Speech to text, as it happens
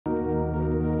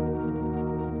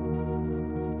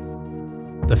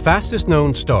The fastest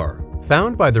known star,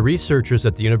 found by the researchers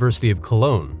at the University of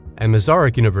Cologne and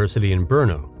Masaryk University in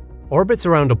Brno, orbits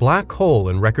around a black hole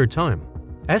in record time.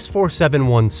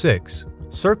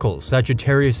 S4716 circles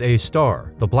Sagittarius A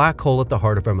star, the black hole at the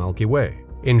heart of our Milky Way,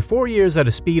 in 4 years at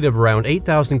a speed of around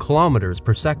 8,000 kilometers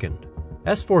per second.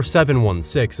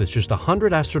 S4716 is just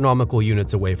 100 astronomical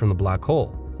units away from the black hole,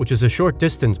 which is a short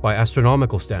distance by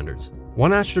astronomical standards.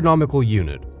 One astronomical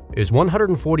unit is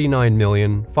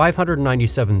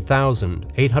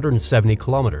 149,597,870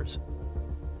 kilometers.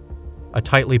 A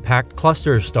tightly packed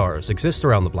cluster of stars exists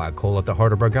around the black hole at the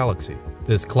heart of our galaxy.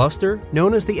 This cluster,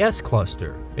 known as the S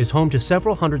cluster, is home to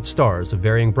several hundred stars of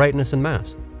varying brightness and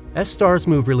mass. S stars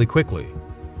move really quickly.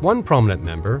 One prominent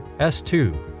member,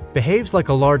 S2, behaves like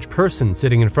a large person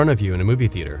sitting in front of you in a movie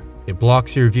theater. It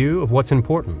blocks your view of what's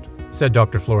important, said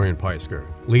Dr. Florian Peissker,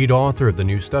 lead author of the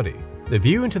new study. The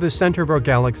view into the center of our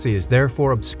galaxy is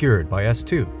therefore obscured by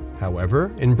S2.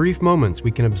 However, in brief moments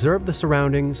we can observe the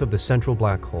surroundings of the central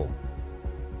black hole.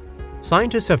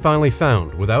 Scientists have finally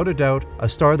found, without a doubt, a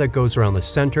star that goes around the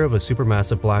center of a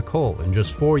supermassive black hole in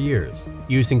just 4 years,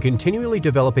 using continually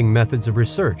developing methods of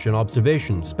research and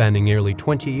observation spanning nearly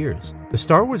 20 years. The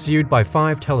star was viewed by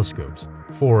 5 telescopes,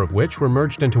 4 of which were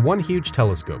merged into one huge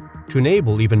telescope to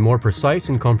enable even more precise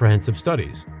and comprehensive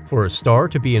studies. For a star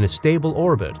to be in a stable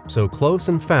orbit so close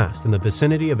and fast in the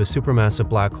vicinity of a supermassive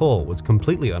black hole was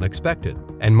completely unexpected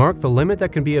and marked the limit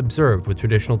that can be observed with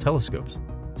traditional telescopes,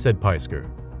 said Peissker.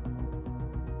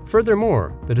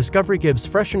 Furthermore, the discovery gives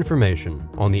fresh information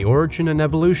on the origin and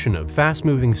evolution of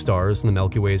fast-moving stars in the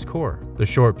Milky Way's core. The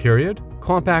short period,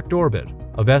 compact orbit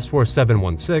of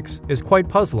S4716 is quite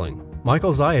puzzling.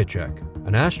 Michael Zajac,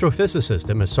 an astrophysicist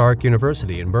at Masaryk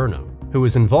University in Brno, who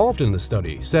was involved in the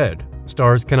study, said,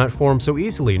 "Stars cannot form so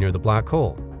easily near the black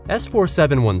hole.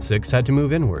 S4716 had to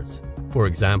move inwards, for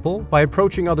example, by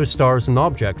approaching other stars and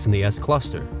objects in the S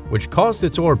cluster, which caused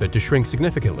its orbit to shrink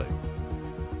significantly."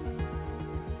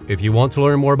 If you want to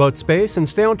learn more about space and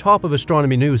stay on top of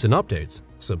astronomy news and updates,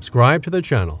 subscribe to the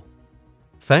channel.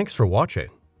 Thanks for watching.